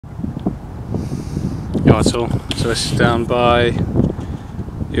Right, so this is down by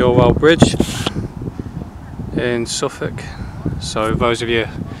the Orwell Bridge in Suffolk. So those of you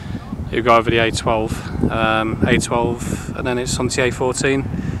who go over the A12, A12 and then it's onto the A14,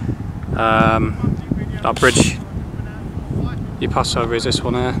 that bridge you pass over is this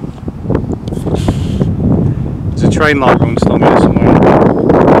one here. There's a train line runs along here somewhere.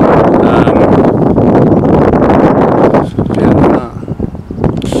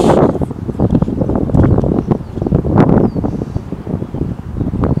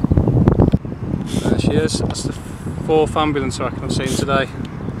 There she is. That's the 4th ambulance I reckon I've seen today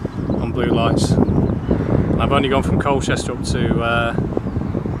on blue lights. And I've only gone from Colchester up to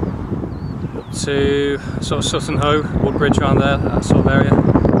sort of Sutton Hoe, Woodbridge around there, that sort of area.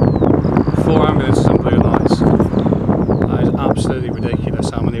 4 ambulances on blue lights. That is absolutely ridiculous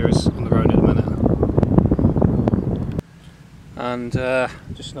how many there is on the road at the minute. And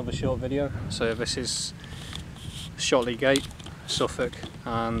just another short video. So this is Shotley Gate, Suffolk,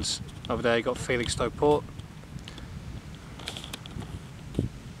 and over there you got Felixstowe Port.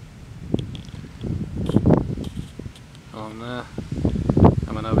 On there,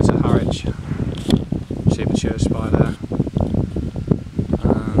 and then over to Harwich. See the church spire there.